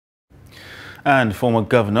And former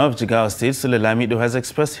governor of Jigawa State, Lamido, has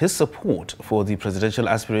expressed his support for the presidential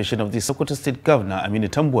aspiration of the Sokoto State Governor,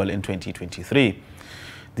 Tambuwal, in 2023.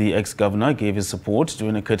 The ex-governor gave his support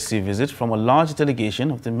during a courtesy visit from a large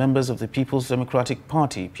delegation of the members of the People's Democratic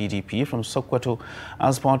Party, PDP, from Sokoto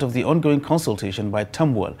as part of the ongoing consultation by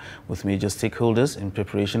Tambuwal with major stakeholders in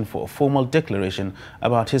preparation for a formal declaration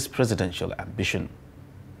about his presidential ambition.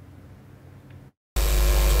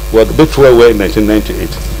 We are back to where we were in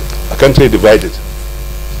 1998. A country divided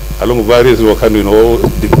along various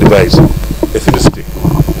divides, ethnicity,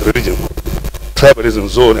 religion, tribalism,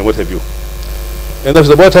 zone, and what have you. And that's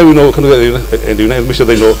about time, and the United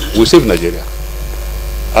Nations, we save Nigeria.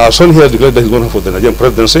 Our son here has declared that he's going for the Nigerian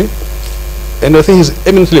presidency, and I think he's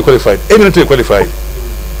eminently qualified,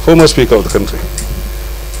 former speaker of the country,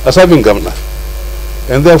 as having governor.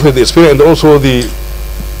 And therefore the experience and also the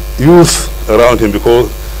youth around him, because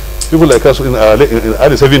people like us in the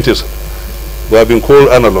early 70s, we have been called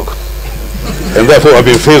analog, and therefore have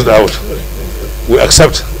been phased out. We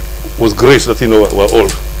accept with grace that we're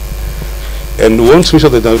old, and we want to make sure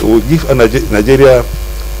that we give Nigeria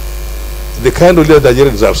the kind of leader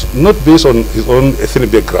Nigeria deserves, not based on his own ethnic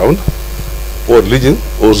background or religion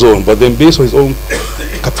or zone, but then based on his own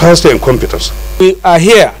capacity and competence. We are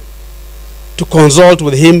here to consult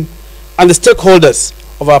with him and the stakeholders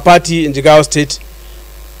of our party in Jigawa State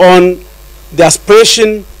on the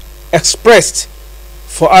aspiration expressed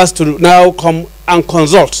for us to now come and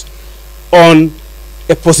consult on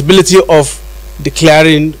a possibility of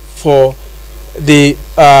declaring for the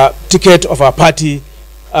ticket of our party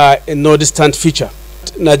in no distant future.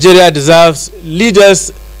 Nigeria deserves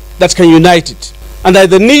leaders that can unite it, and there is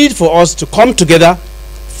the need for us to come together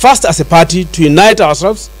first as a party to unite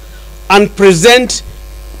ourselves and present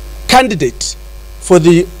candidates for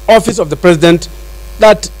the office of the president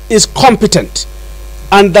that is competent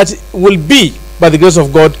and that will be, by the grace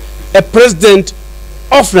of God, a president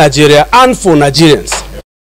of Nigeria and for Nigerians.